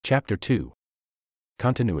Chapter 2.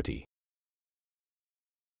 Continuity.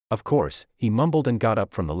 Of course, he mumbled and got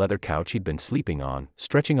up from the leather couch he'd been sleeping on,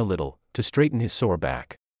 stretching a little, to straighten his sore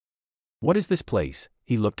back. What is this place?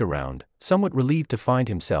 He looked around, somewhat relieved to find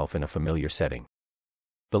himself in a familiar setting.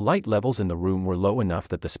 The light levels in the room were low enough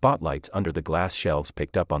that the spotlights under the glass shelves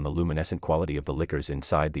picked up on the luminescent quality of the liquors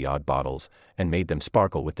inside the odd bottles, and made them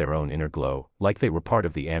sparkle with their own inner glow, like they were part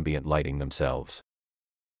of the ambient lighting themselves.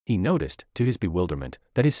 He noticed, to his bewilderment,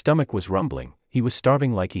 that his stomach was rumbling. He was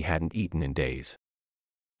starving like he hadn't eaten in days.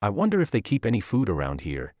 I wonder if they keep any food around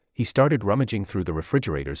here. He started rummaging through the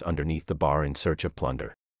refrigerators underneath the bar in search of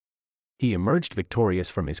plunder. He emerged victorious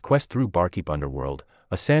from his quest through barkeep underworld,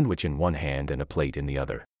 a sandwich in one hand and a plate in the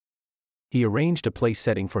other. He arranged a place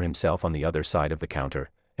setting for himself on the other side of the counter,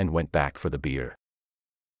 and went back for the beer.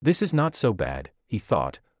 This is not so bad, he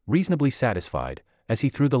thought, reasonably satisfied, as he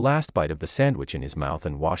threw the last bite of the sandwich in his mouth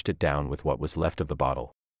and washed it down with what was left of the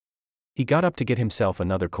bottle. He got up to get himself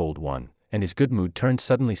another cold one, and his good mood turned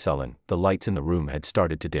suddenly sullen. The lights in the room had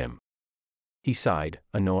started to dim. He sighed,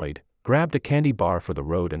 annoyed, grabbed a candy bar for the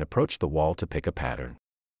road and approached the wall to pick a pattern.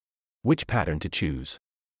 Which pattern to choose?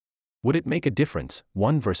 Would it make a difference,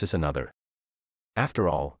 one versus another? After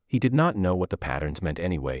all, he did not know what the patterns meant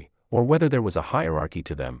anyway, or whether there was a hierarchy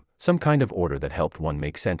to them, some kind of order that helped one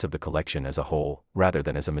make sense of the collection as a whole, rather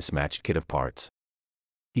than as a mismatched kit of parts.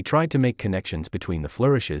 He tried to make connections between the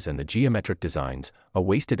flourishes and the geometric designs, a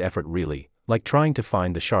wasted effort really, like trying to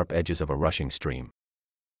find the sharp edges of a rushing stream.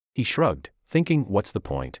 He shrugged, thinking, what's the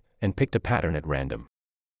point, and picked a pattern at random.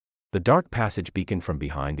 The dark passage beaconed from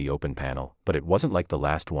behind the open panel, but it wasn't like the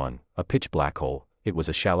last one, a pitch black hole. It was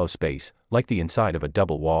a shallow space, like the inside of a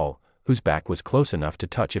double wall, whose back was close enough to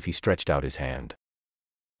touch if he stretched out his hand.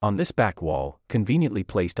 On this back wall, conveniently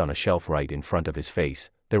placed on a shelf right in front of his face,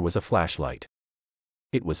 there was a flashlight.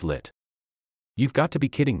 It was lit. You've got to be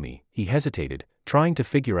kidding me, he hesitated, trying to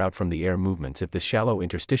figure out from the air movements if this shallow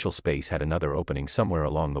interstitial space had another opening somewhere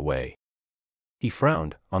along the way. He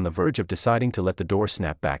frowned, on the verge of deciding to let the door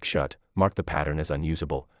snap back shut, mark the pattern as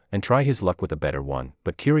unusable, and try his luck with a better one,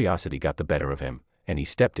 but curiosity got the better of him, and he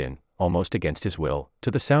stepped in, almost against his will, to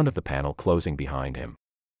the sound of the panel closing behind him.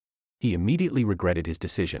 He immediately regretted his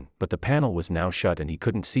decision, but the panel was now shut and he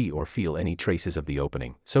couldn't see or feel any traces of the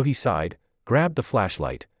opening, so he sighed, grabbed the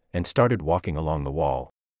flashlight, and started walking along the wall.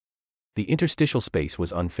 The interstitial space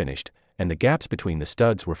was unfinished, and the gaps between the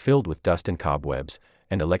studs were filled with dust and cobwebs,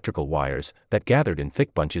 and electrical wires, that gathered in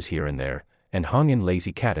thick bunches here and there, and hung in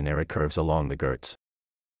lazy catenary curves along the girts.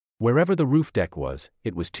 Wherever the roof deck was,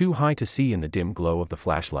 it was too high to see in the dim glow of the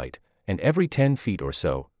flashlight, and every 10 feet or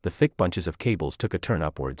so, the thick bunches of cables took a turn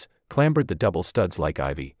upwards, clambered the double studs like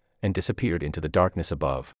ivy, and disappeared into the darkness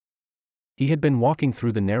above. He had been walking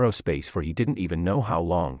through the narrow space for he didn't even know how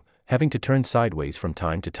long, having to turn sideways from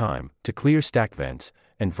time to clear stack vents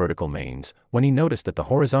and vertical mains, when he noticed that the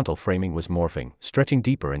horizontal framing was morphing, stretching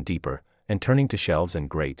deeper and deeper, and turning to shelves and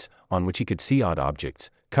grates, on which he could see odd objects,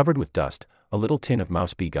 covered with dust, a little tin of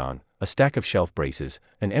mouse begone, a stack of shelf braces,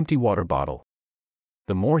 an empty water bottle.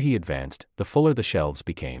 The more he advanced, the fuller the shelves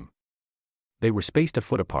became. They were spaced a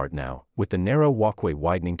foot apart now, with the narrow walkway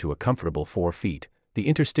widening to a comfortable 4 feet. The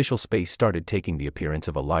interstitial space started taking the appearance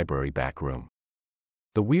of a library back room.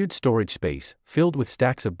 The weird storage space, filled with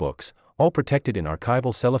stacks of books, all protected in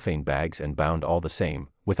archival cellophane bags and bound all the same,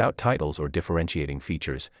 without titles or differentiating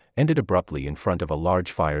features, ended abruptly in front of a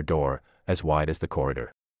large fire door, as wide as the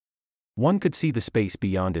corridor. One could see the space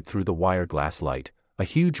beyond it through the wire glass light, a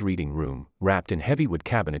huge reading room, wrapped in heavy wood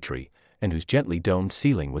cabinetry, and whose gently domed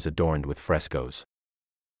ceiling was adorned with frescoes.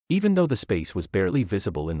 Even though the space was barely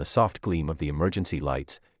visible in the soft gleam of the emergency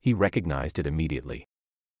lights, he recognized it immediately.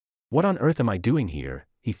 What on earth am I doing here,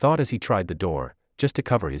 he thought as he tried the door, just to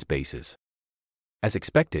cover his bases. As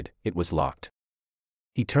expected, it was locked.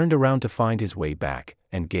 He turned around to find his way back,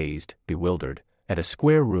 and gazed, bewildered, at a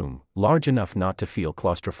square room, large enough not to feel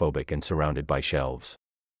claustrophobic and surrounded by shelves.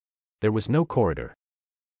 There was no corridor.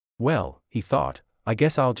 Well, he thought, I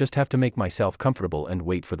guess I'll just have to make myself comfortable and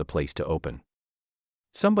wait for the place to open.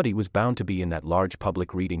 Somebody was bound to be in that large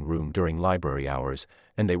public reading room during library hours,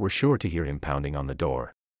 and they were sure to hear him pounding on the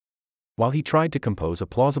door. While he tried to compose a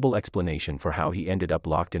plausible explanation for how he ended up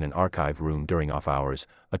locked in an archive room during off hours,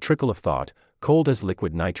 a trickle of thought, cold as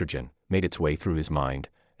liquid nitrogen, made its way through his mind,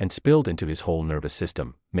 and spilled into his whole nervous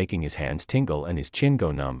system, making his hands tingle and his chin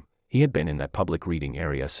go numb. He had been in that public reading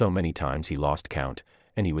area so many times he lost count,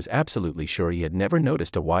 and he was absolutely sure he had never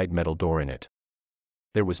noticed a wide metal door in it.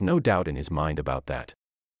 There was no doubt in his mind about that.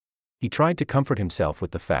 He tried to comfort himself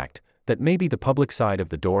with the fact that maybe the public side of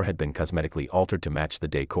the door had been cosmetically altered to match the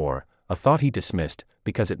decor, a thought he dismissed,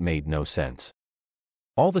 because it made no sense.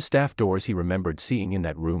 All the staff doors he remembered seeing in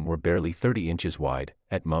that room were barely 30 inches wide,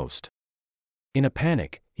 at most. In a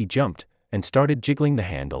panic, he jumped and started jiggling the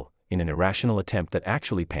handle. In an irrational attempt that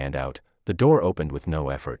actually panned out, the door opened with no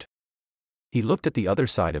effort. He looked at the other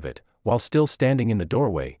side of it, while still standing in the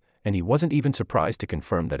doorway, and he wasn't even surprised to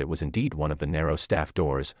confirm that it was indeed one of the narrow staff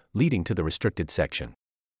doors, leading to the restricted section.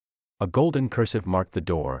 A golden cursive marked the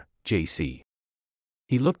door, JC.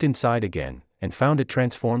 He looked inside again, and found it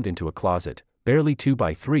transformed into a closet, barely 2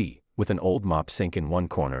 by 3, with an old mop sink in one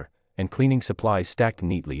corner, and cleaning supplies stacked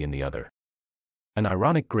neatly in the other. An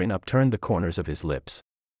ironic grin upturned the corners of his lips.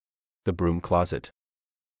 The broom closet.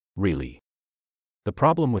 Really? The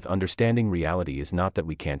problem with understanding reality is not that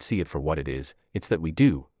we can't see it for what it is, it's that we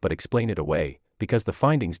do, but explain it away, because the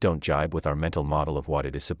findings don't jibe with our mental model of what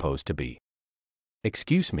it is supposed to be.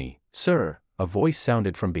 "Excuse me, sir," a voice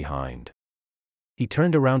sounded from behind. He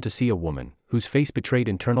turned around to see a woman, whose face betrayed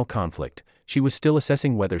internal conflict. She was still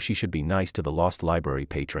assessing whether she should be nice to the lost library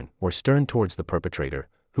patron or stern towards the perpetrator,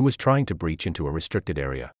 who was trying to breach into a restricted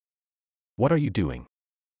area. "What are you doing?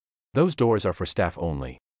 Those doors are for staff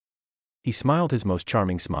only." He smiled his most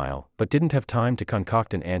charming smile, but didn't have time to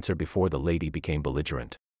concoct an answer before the lady became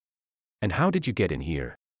belligerent. "And how did you get in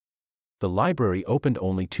here? The library opened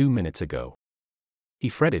only 2 minutes ago." He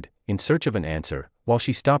fretted, in search of an answer, while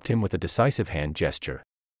she stopped him with a decisive hand gesture.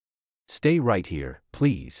 "Stay right here,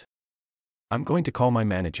 please. I'm going to call my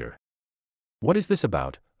manager." "What is this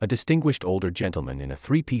about?" A distinguished older gentleman in a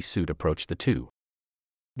 3-piece suit approached the two.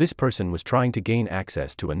 "This person was trying to gain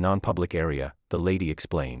access to a non-public area," the lady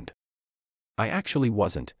explained. "I actually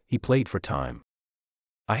wasn't," he played for time.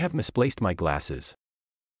 "I have misplaced my glasses."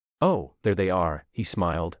 "Oh, there they are," he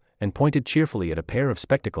smiled, and pointed cheerfully at a pair of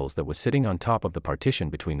spectacles that was sitting on top of the partition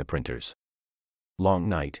between the printers. "Long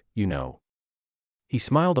night, you know." He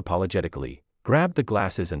smiled apologetically, grabbed the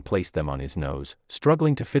glasses and placed them on his nose,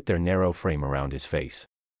 struggling to fit their narrow frame around his face.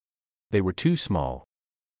 They were too small.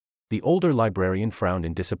 The older librarian frowned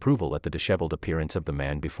in disapproval at the disheveled appearance of the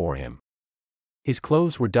man before him. His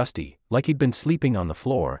clothes were dusty, like he'd been sleeping on the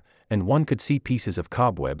floor, and one could see pieces of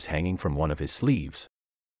cobwebs hanging from one of his sleeves.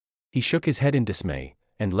 He shook his head in dismay,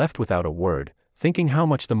 and left without a word, thinking how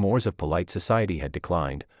much the mores of polite society had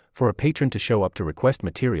declined, for a patron to show up to request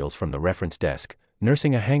materials from the reference desk,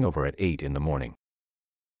 nursing a hangover at 8 in the morning.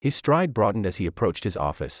 His stride broadened as he approached his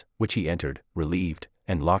office, which he entered, relieved,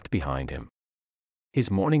 and locked behind him.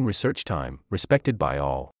 His morning research time, respected by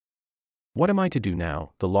all. What am I to do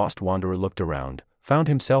now? The lost wanderer looked around, found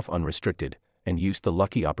himself unrestricted, and used the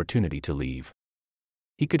lucky opportunity to leave.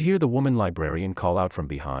 He could hear the woman librarian call out from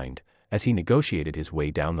behind, as he negotiated his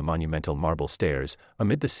way down the monumental marble stairs,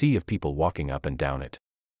 amid the sea of people walking up and down it.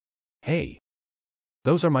 "Hey!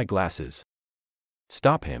 Those are my glasses.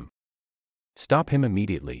 Stop him. Stop him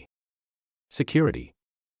immediately. Security."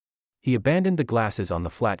 He abandoned the glasses on the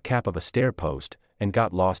flat cap of a stair post, and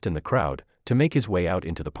got lost in the crowd, to make his way out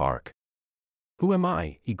into the park. "Who am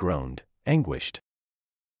I?" he groaned, anguished.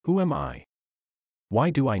 "Who am I? Why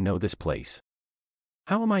do I know this place?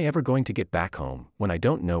 How am I ever going to get back home, when I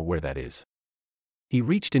don't know where that is?" He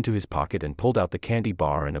reached into his pocket and pulled out the candy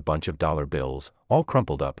bar and a bunch of dollar bills, all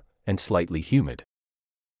crumpled up, and slightly humid.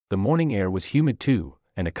 The morning air was humid too,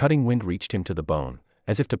 and a cutting wind reached him to the bone,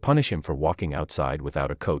 as if to punish him for walking outside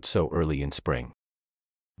without a coat so early in spring.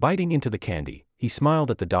 Biting into the candy, he smiled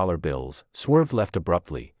at the dollar bills, swerved left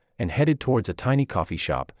abruptly, and headed towards a tiny coffee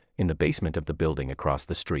shop, in the basement of the building across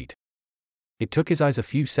the street. It took his eyes a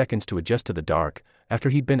few seconds to adjust to the dark, after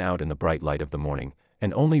he'd been out in the bright light of the morning,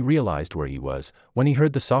 and only realized where he was, when he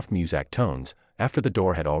heard the soft Muzak tones, after the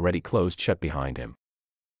door had already closed shut behind him.